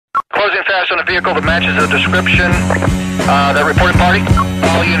Closing fast on a vehicle that matches the description. That reported party.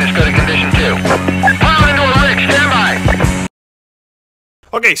 All units go to condition 2. Pile into a rig. Stand by.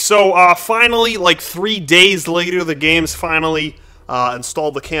 Okay, so finally, like 3 days later, the game's finally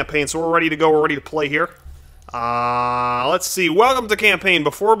installed the campaign, so we're ready to go. We're ready to play here. Let's see. Welcome to campaign.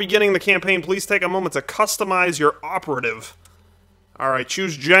 Before beginning the campaign, please take a moment to customize your operative. Alright,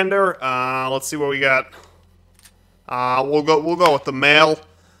 choose gender. Let's see what we got. We'll go with the male.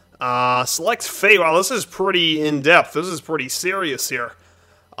 Select fate. Wow, this is pretty in-depth. This is pretty serious here.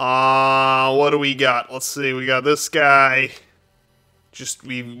 What do we got? Let's see. We got this guy.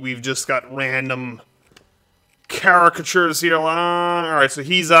 We've just got random caricatures here. Alright, so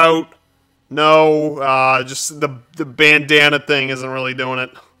he's out. No, just the bandana thing isn't really doing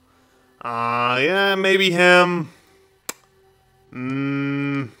it. Yeah, maybe him.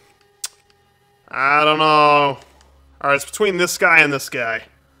 I don't know. Alright, it's between this guy and this guy.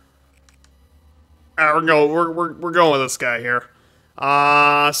 Alright, we're going with this guy here.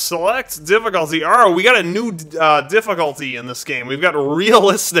 Select difficulty. Alright, we got a new difficulty in this game. We've got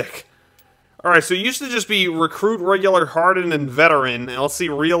realistic. Alright, so it used to just be recruit, regular, hardened, and veteran. And let's see,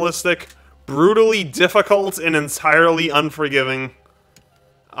 realistic, brutally difficult, and entirely unforgiving.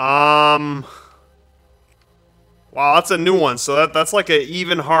 Wow, that's a new one. So that's like an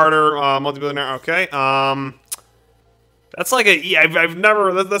even harder multiplayer. Okay. That's like I've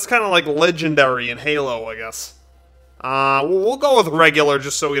never. That's kind of like legendary in Halo, I guess. We'll go with regular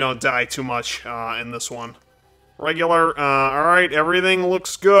just so we don't die too much in this one. Regular. All right, everything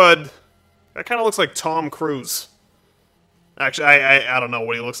looks good. That kind of looks like Tom Cruise. Actually, I don't know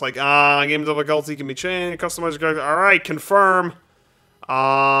what he looks like. Game difficulty can be changed. Customize your character. All right, confirm.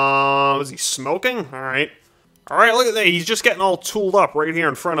 Is he smoking? All right. All right, look at that. He's just getting all tooled up right here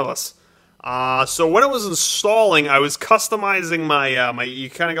in front of us. So when it was installing, I was customizing my you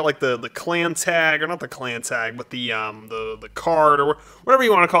kind of got like the clan tag, or not the clan tag, but the card, or whatever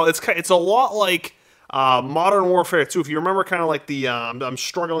you want to call it. It's a lot like Modern Warfare 2. If you remember, kind of like the I'm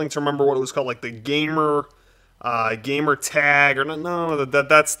struggling to remember what it was called, like the gamer tag, or no,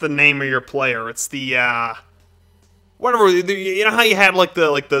 that's the name of your player. It's the whatever. You know how you had like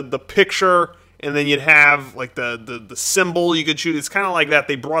the picture, and then you'd have like the symbol you could choose. It's kind of like that.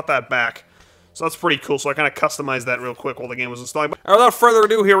 They brought that back. So that's pretty cool. So I kind of customized that real quick while the game was installing. But without further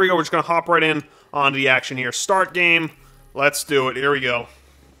ado, here we go. We're just going to hop right in onto the action here. Start game. Let's do it. Here we go.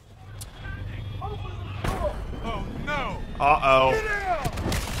 Oh, no. Uh-oh.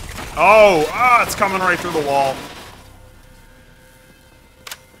 Oh, it's coming right through the wall.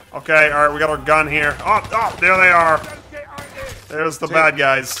 Okay, alright, we got our gun here. Oh, there they are. There's the bad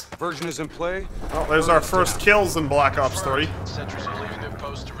guys. Version is in play. Oh, there's our first kills in Black Ops 3. Sentries are leaving their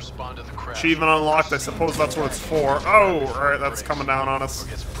post to respond to the crash. Achievement unlocked, I suppose that's what it's for. Oh, alright, that's coming down on us.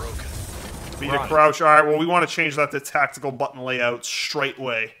 Speed to crouch. Alright, well, we want to change that to tactical button layout straight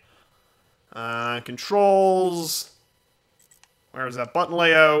away. Controls. Where's that button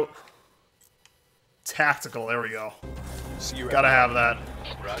layout? Tactical, there we go. Gotta have that.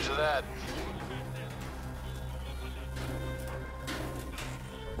 Roger that.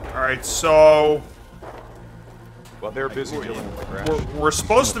 Alright, so Well, they're busy dealing with the crash. we're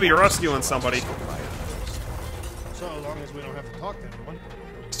supposed to be rescuing somebody. So long as we don't have to talk to anyone.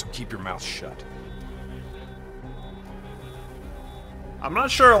 So keep your mouth shut. I'm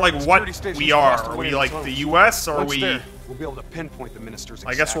not sure, like, what we are. Are we, like, the U.S., or are we... There, we'll be able to pinpoint the minister's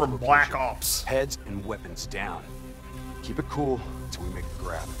I guess we're exact Black location. Ops. Heads and weapons down. Keep it cool until we make the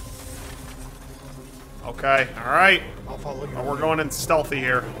grab. Okay, alright. I'll follow you. Oh, we're going in stealthy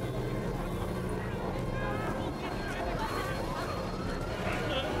here.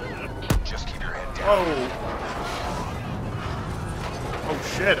 Just keep your head down. Oh. Oh,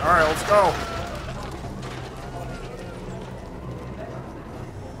 shit. Alright, let's go.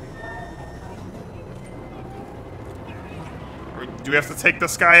 Do we have to take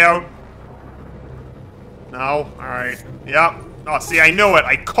this guy out? No? Alright. Yep. Oh, see, I knew it.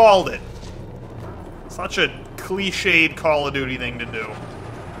 I called it. Such a cliched Call of Duty thing to do.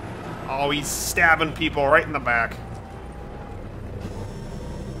 Oh, he's stabbing people right in the back.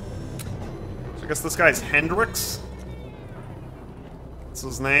 So I guess this guy's Hendrix? That's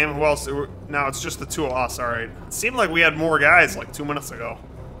his name? Who else? No, it's just the two of us, alright. It seemed like we had more guys like 2 minutes ago.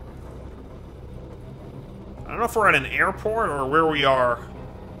 I don't know if we're at an airport or where we are.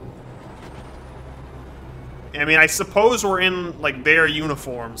 I mean, I suppose we're in, like, their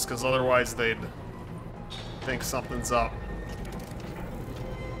uniforms, because otherwise they'd think something's up.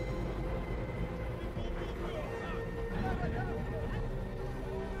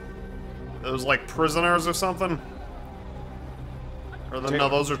 Those, like, prisoners or something? Or no,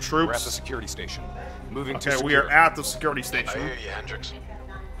 those are We're at the troops. security station. Moving to Okay, we are security. at the security I station. hear you, Hendricks.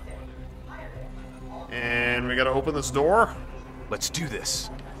 And we gotta open this door. Let's do this.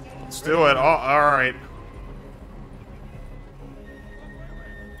 Let's do it. Oh, alright.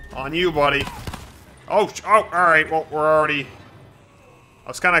 On you, buddy. Oh, alright. Well, we're already... I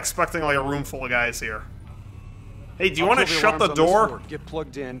was kind of expecting like a room full of guys here. Hey, do you want to shut the door? Get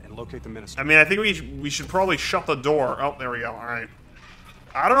plugged in and locate the minister. I mean, I think we should probably shut the door. Oh, there we go. Alright.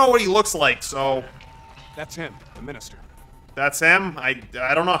 I don't know what he looks like, so... That's him, the minister. That's him? I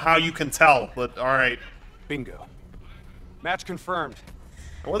don't know how you can tell, but alright. Bingo. Match confirmed.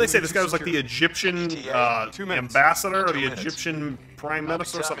 What do they say? This guy was like the Egyptian 2 minutes. ambassador or 2 the minutes. Egyptian prime I'll be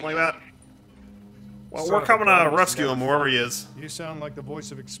minister, something like tapping that. Well, Son we're of a coming to gun, rescue him, whoever he is. You sound like the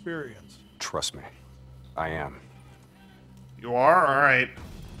voice of experience. Trust me. I am. You are? Alright.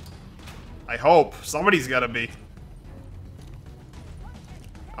 I hope. Somebody's gotta be.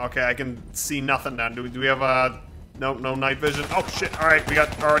 Okay, I can see nothing now. Do we have no night vision? Oh shit, alright, we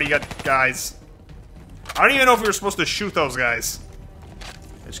already got guys. I don't even know if we were supposed to shoot those guys.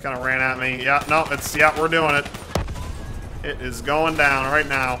 They just kinda ran at me. Yeah, no, we're doing it. It is going down right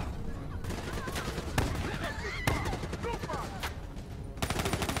now.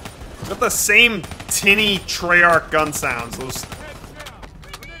 Got the same tinny Treyarch gun sounds.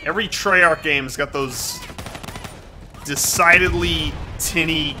 Every Treyarch game's got those decidedly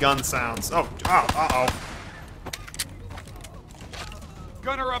tinny gun sounds. Oh, uh-oh.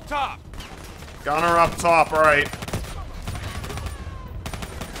 Gunner up top. Gunner up top, alright.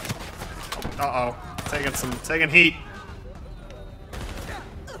 Uh-oh. Taking heat.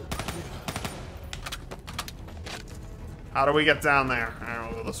 How do we get down there?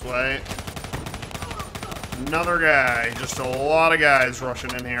 Alright, we'll go this way. Another guy. Just a lot of guys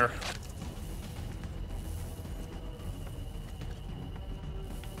rushing in here.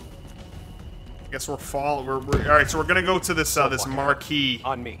 I guess we're following. Alright, so we're gonna go to this this marquee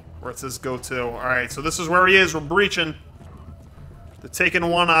On me. where it says go to. Alright, so this is where he is. We're breaching. They're taking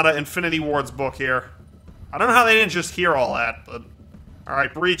one out of Infinity Ward's book here. I don't know how they didn't just hear all that, but...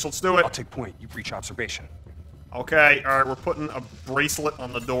 Alright, breach, let's do I'll it. take point. You breach observation. Okay, alright, we're putting a bracelet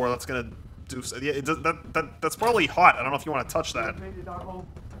on the door. That's gonna do... Yeah, that's probably hot. I don't know if you want to touch that.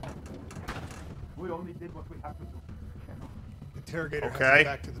 Interrogator has Okay. his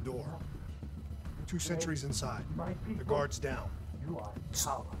back to the door. 2 sentries inside. The guard's down.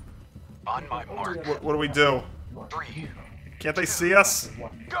 On my mark. What do we do? 3. Can't they see us?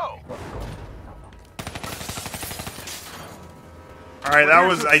 Go! Alright, that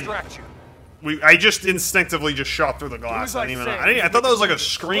was... Distract you. I just instinctively just shot through the glass. I didn't even know. I thought that was like a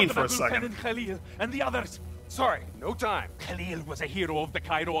screen for a second. Lieutenant Khalil and the others. Sorry, no time. Khalil was a hero of the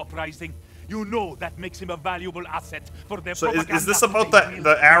Cairo uprising. You know that makes him a valuable asset for their So propaganda. is this about They will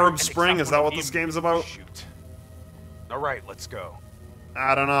the Arab an Spring? Is that what example this of him. game's about? Shoot. All right, let's go.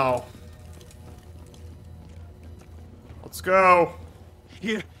 I don't know. Let's go.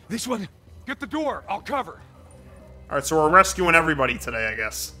 Here, this one. Get the door. I'll cover. Alright, so we're rescuing everybody today, I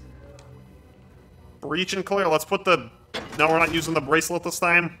guess. Breach and clear. Let's put the... No, we're not using the bracelet this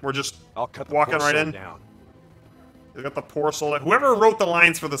time. We're just I'll cut the walking right torso in. down. They got the porcelain. Whoever wrote the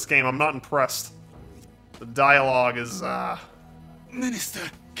lines for this game, I'm not impressed. The dialogue is, Minister.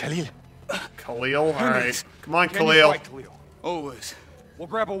 Khalil. Khalil? Alright. Come on, Can you Khalil. fight, Khalil? Always. We'll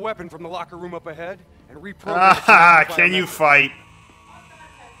grab a weapon from the locker room up ahead and reprogram Ah, it to can you biometrics. fight?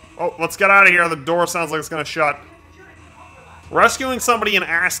 Oh, let's get out of here. The door sounds like it's gonna shut. Rescuing somebody and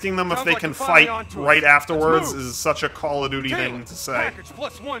asking them if Sounds they like can you're finally fight onto us. right Let's afterwards move. is such a Call of Duty thing Taylor, to say. Package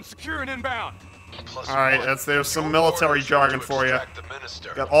 +1, secure and inbound. Alright, there's some military jargon for you.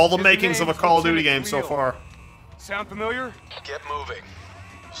 Minister. Got all the His makings of a name's Call of Duty Lieutenant game so Khalil. far. Sound familiar? Get moving.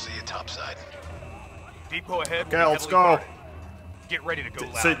 See you topside. Depot ahead. Okay, let's go. Get ready to go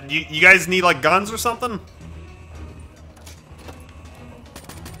loud. So, you guys need, like, guns or something?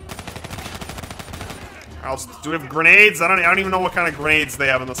 Do we have grenades? I don't even know what kind of grenades they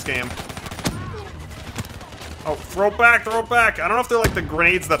have in this game. Oh, throw it back, throw it back. I don't know if they're like the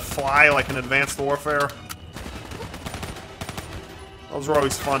grenades that fly, like in Advanced Warfare. Those are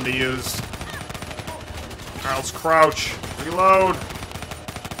always fun to use. Alright, let's crouch. Reload.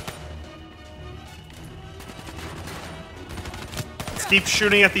 Let's keep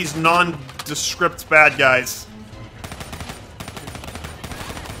shooting at these nondescript bad guys.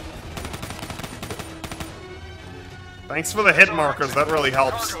 Thanks for the hit markers, that really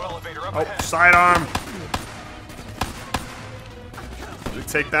helps. Oh, sidearm. We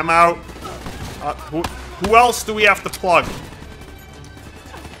take them out. Who else do we have to plug?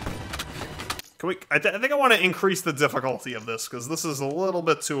 Can we? I think I want to increase the difficulty of this because this is a little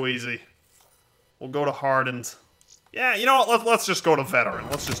bit too easy. We'll go to hardened. Yeah, you know what? Let's just go to veteran.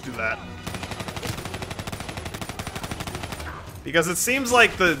 Let's just do that. Because it seems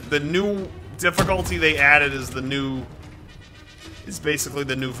like the new difficulty they added is basically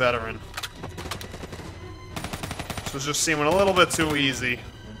the new veteran. So it's just seeming a little bit too easy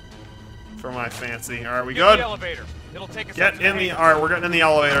for my fancy. All right, we good? The elevator. It'll take us Get in the. All right, we're getting in the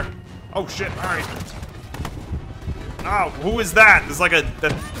elevator. Oh shit! All right. Oh, who is that? There's like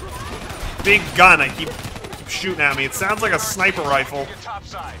that big gun. I keep shooting at me. It sounds like a sniper rifle.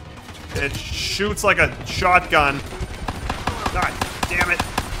 It shoots like a shotgun. God damn it!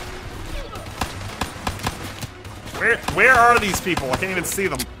 Where are these people? I can't even see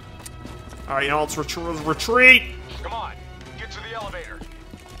them. All right, you know, let's retreat. Come on, get to the elevator.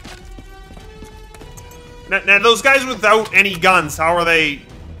 Now, those guys without any guns, how are they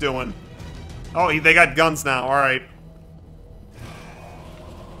doing? Oh, they got guns now. All right.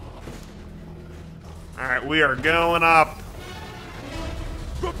 All right, we are going up.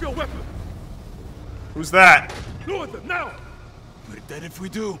 Drop your weapon. Who's that? Lower them now. We're dead if we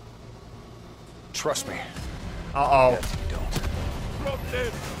do. Trust me. Uh-oh. Drop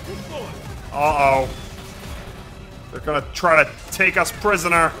them. Uh-oh. They're gonna try to take us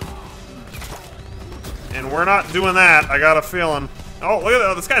prisoner. And we're not doing that, I got a feeling. Oh, look at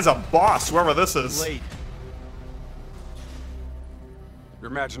that. This guy's a boss, whoever this is. Late.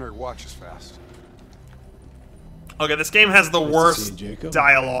 Your imaginary watch is fast. Okay, this game has the worst see you, Jacob.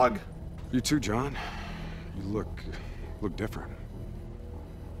 dialogue. You too, John. You look different.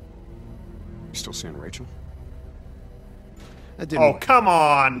 You still seeing Rachel? I didn't. Oh, come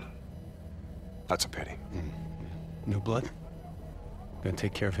on. That's a pity. New blood? Gonna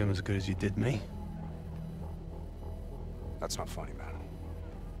take care of him as good as you did me? That's not funny, man.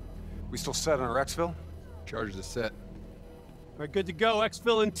 We still set on our exfil? Charges are set. All right, good to go.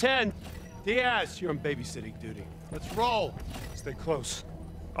 Exfil in 10. Diaz, you're on babysitting duty. Let's roll. Stay close.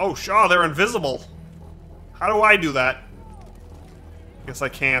 Oh, Shaw, they're invisible. How do I do that? Guess I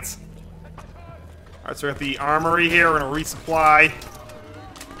can't. Alright, so we got the armory here. We're gonna resupply.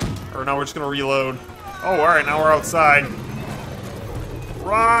 Or no, we're just gonna reload. Oh, alright, now we're outside.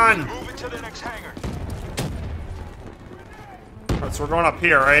 Run! Move into the next hangar. Alright, so we're going up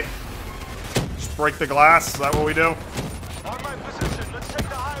here, right? Just break the glass. Is that what we do? On my position. Let's take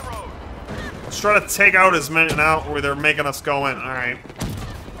the high road. Let's try to take out as many now where they're making us go in. Alright.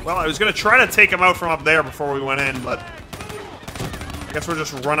 Well, I was gonna try to take them out from up there before we went in, but I guess we're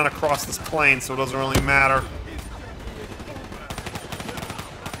just running across this plane, so it doesn't really matter.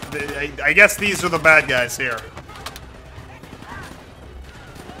 I guess these are the bad guys here.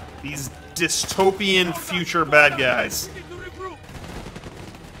 These dystopian future bad guys.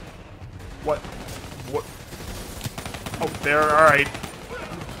 What? What? Oh, they're alright.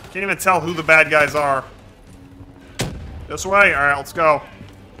 Can't even tell who the bad guys are. This way? Alright, let's go.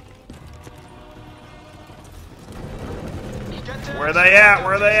 Where they at?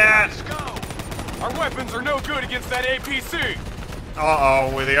 Where they at? Our weapons are no good against that APC.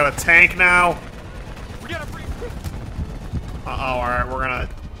 Uh-oh, they got a tank now. We gotta bring. Uh-oh, alright,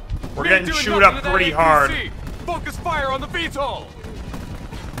 we're getting chewed up pretty hard. Focus fire on the VTOL.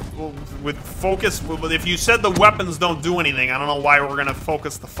 Well, with focus, if you said the weapons don't do anything, I don't know why we're gonna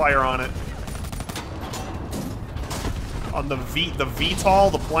focus the fire on it. On the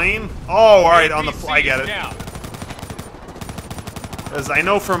VTOL, the plane? Oh, alright, on the I get it. Because I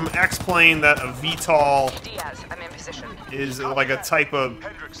know from X-Plane that a VTOL Diaz, I'm in position. is like a type of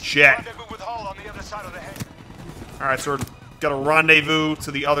jet. Alright, so we're got a rendezvous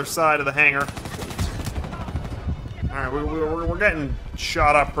to the other side of the hangar. Alright, we're getting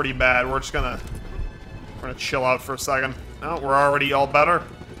shot up pretty bad. We're gonna chill out for a second. Oh, we're already all better.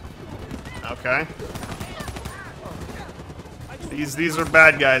 Okay. These are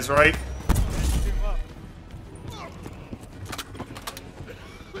bad guys, right?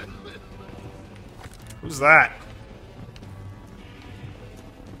 Who's that?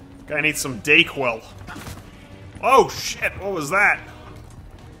 Guy needs some Dayquil. Oh shit, what was that?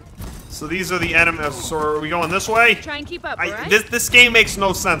 So these are the enemies. So are we going this way? Try and keep up, alright? This game makes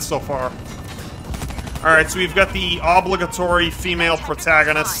no sense so far. Alright, so we've got the obligatory female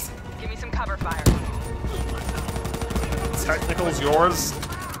protagonist. Give me some cover fire. Technical's yours.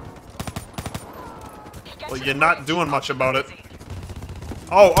 Well, you're not doing much about it.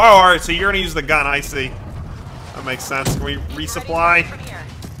 Oh, alright, so you're gonna use the gun, I see. That makes sense. Can we resupply?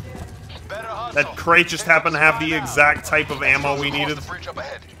 That crate just happened to have the exact type of ammo we needed.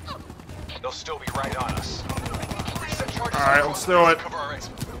 They'll still be right on us. Alright, let's do it.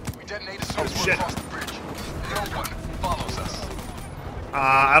 detonate as soon as we're shit. across the bridge. No one follows us.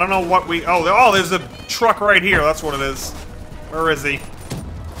 I don't know what we... Oh, there's a truck right here. That's what it is. Where is he?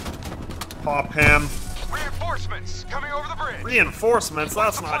 Pop him. Reinforcements coming over the bridge. Reinforcements?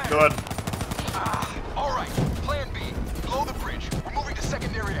 That's not good. All right, plan B. Blow the bridge. We're moving to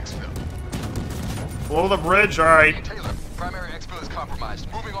secondary exfil. Below the bridge? Alright. Taylor, primary exfil is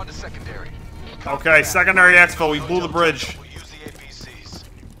compromised. Moving on to secondary. Okay, secondary exfil. We blew the bridge. We'll use the APCs.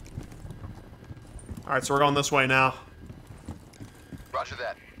 Alright, so we're going this way now. Roger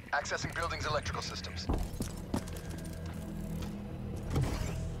that. Accessing building's electrical systems.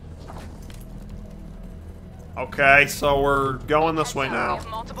 Okay, so we're going this way We now. have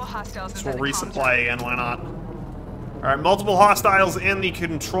multiple hostiles So we'll inside the comms resupply again, why not? Alright, multiple hostiles in the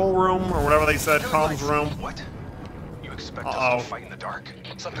control room, or whatever they said, comms room. What? You expect Uh-oh. us to fight in the dark?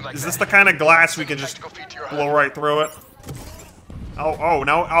 Something like Is that. this the kind of glass we can just Tactical feed to your blow HUD. right through it? Oh,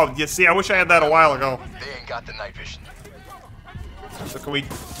 no. Oh, you see, I wish I had that a while ago. They ain't got the night vision. So can we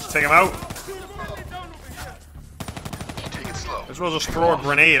take him out? Take it slow. Might as well just throw a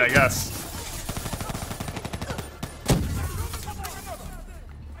grenade, I guess.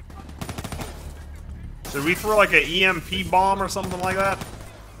 Should we throw like an EMP bomb or something like that?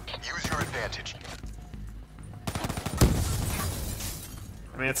 Use your advantage.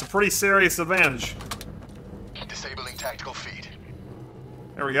 I mean, it's a pretty serious advantage. Disabling tactical feed.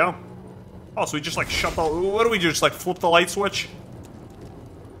 There we go. Oh, so we just like shut the... What do we do? Just like flip the light switch?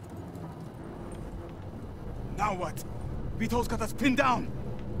 Now what? Vito's got us pinned down.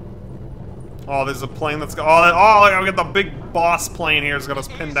 Oh, there's a plane that's... Oh, we got the big boss plane here. It's got us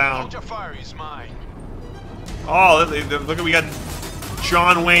pinned down. Hold your fire, he's mine. Oh, look at... We got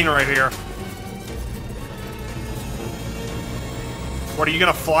John Wayne right here. What, are you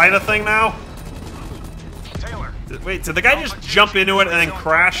gonna fly the thing now? Taylor. Wait, did the guy just jump into it and then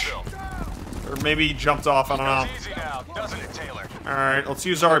crash? Or maybe he jumped off, I don't know. Easy now, doesn't it, Taylor? Alright, let's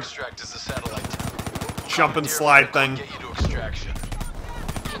use our Extract is the satellite. jump and slide thing. Get you to extraction.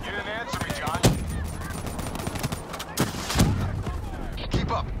 You didn't answer me, John.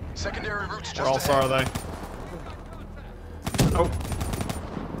 Keep up. Secondary routes just Where else ahead. are they? Oh.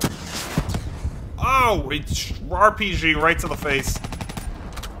 Oh, it's RPG right to the face.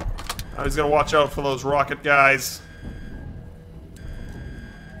 I was gonna watch out for those rocket guys.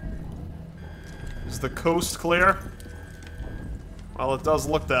 Is the coast clear? Well, it does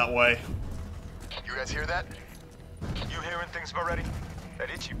look that way. You guys hear that? You hearing things already? That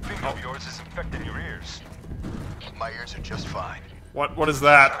itchy finger of yours is infecting your ears. My ears are just fine. What is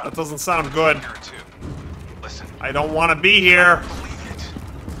that? That doesn't sound good. Here too. Listen. I don't want to be here. Believe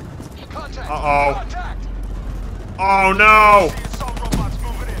it. Contact. Uh-oh. Contact. Oh no! The assault robots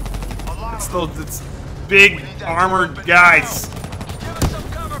moving in. A lot of It's big armored guys. Give us some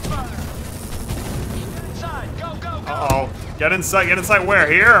cover fire. Inside. Go, go, go. Uh-oh. Get inside where?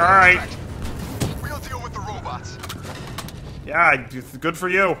 Here? Alright. We'll deal with the robots. Yeah, good for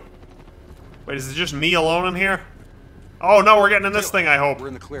you. Wait, is it just me alone in here? Oh no, we're getting in this thing, I hope. We're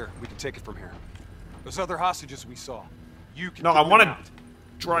in the clear. We can take it from here. Those other hostages we saw. You can No, keep I them want to out.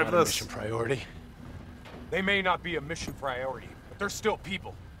 drive Not a this. mission priority. They may not be a mission priority, but they're still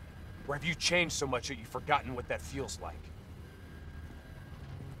people. Or have you changed so much that you've forgotten what that feels like?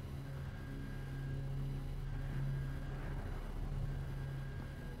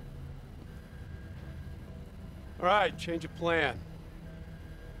 All right, change of plan.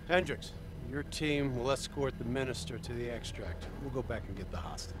 Hendricks, your team will escort the minister to the extract. We'll go back and get the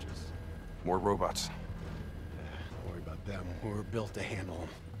hostages. More robots. Don't worry about them. We're built to handle them.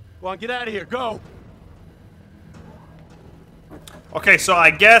 Go on, get out of here. Go! Okay, so I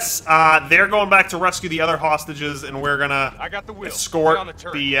guess they're going back to rescue the other hostages, and we're gonna I got the wheel. escort Stay on the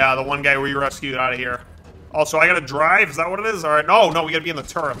turret. the one guy we rescued out of here. Also, I gotta drive? Is that what it is? Alright, no, we gotta be in the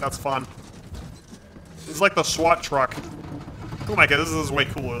turret. That's fun. It's like the SWAT truck. Oh my god, this is way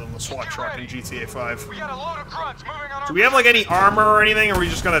cooler than the SWAT truck in GTA 5. We got a load of grunts moving on our Do we have like any armor or anything, or are we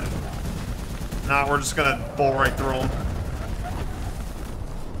just gonna... Nah, we're just gonna bull right through them.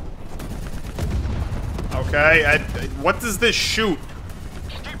 Okay, what does this shoot?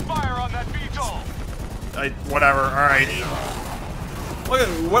 Keep fire on that VTOL. Whatever, alright. Look at,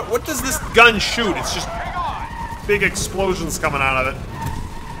 what does this gun shoot? It's just Hang on. big explosions coming out of it.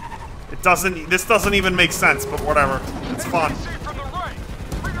 This doesn't even make sense, but whatever. It's fun. APC from the right.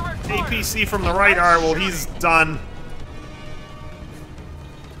 Redirect fire. APC from the right, alright, well he's done.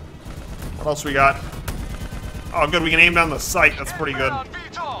 What else we got? Oh good, we can aim down the sight, that's pretty good. Inbound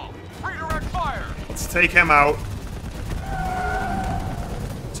VTOL. Redirect fire. Let's take him out.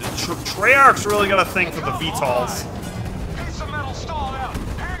 Treyarch's really got a thing for the VTOLs. Piece of metal stalled out.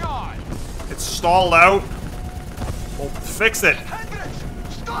 Hang on. stalled out. Well, fix it.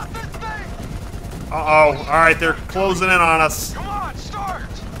 Stop this thing! Uh-oh. Alright, they're closing in on us. Come on, start!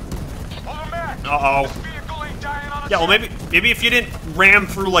 Hold them back! Uh-oh. This vehicle ain't dying on a Yeah, well, maybe if you didn't ram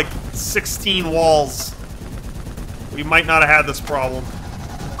through, like, 16 walls, we might not have had this problem.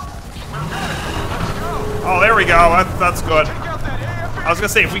 Oh, there we go. That's good. I was gonna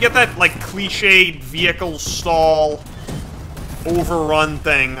say, if we get that, like, cliched vehicle stall overrun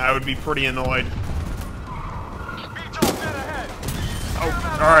thing, I would be pretty annoyed.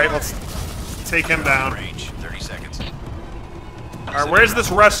 Oh, alright, let's take him down. Range, 30 seconds. Alright, where's this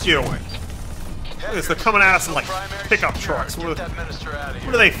rescue? Look at this, they're coming at us in, like, pickup trucks. What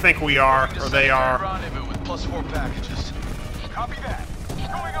do they think we are, or they are? +4 packages. Copy that.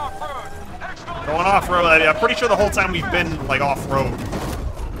 Going off-road. Going off-road. I'm pretty sure the whole time we've been, like, off-road.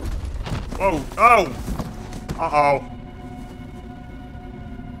 Whoa. Oh! Uh-oh.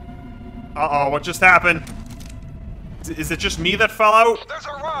 Uh-oh, what just happened? Is it just me that fell out? There's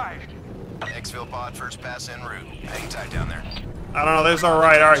a ride. Exfil pod first pass en route. Hang tight down there. I don't know, there's our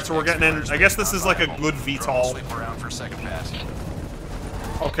ride. Alright, so we're getting in. I guess this is like a good VTOL. Sleep around for a second pass.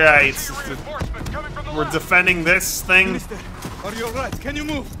 Okay, we're defending this thing. Are you alright? Can you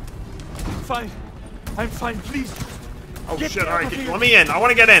move? Fine. I'm fine, please. Oh shit, alright, let me in. I want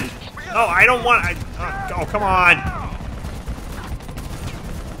to get in. No, I don't want... oh, come on.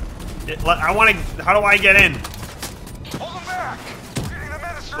 I want to... How do I get in? Hold them back.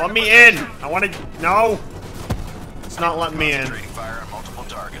 Let me in. I want to... No. It's not letting me in. Concentrating fire on multiple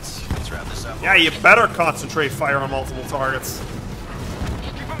targets. Let's wrap this up. Yeah, you better concentrate fire on multiple targets.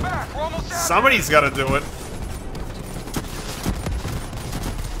 Keep them back. We're almost out. Somebody's got to do it.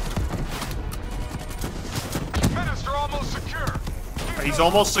 Minister almost secure. He's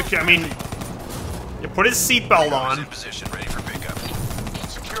almost secure. I mean, you put his seatbelt on. In position, ready for pickup.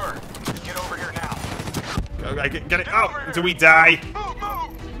 Secure. Get over here now. I get it. Oh, do we die?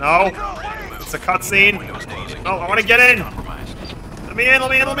 No. It's a cutscene. No, I want to get in. Let me in.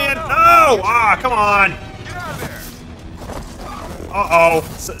 Let me in. Let me in. No! Ah, come on. Uh-oh.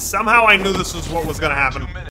 Somehow I knew this was what was going to happen.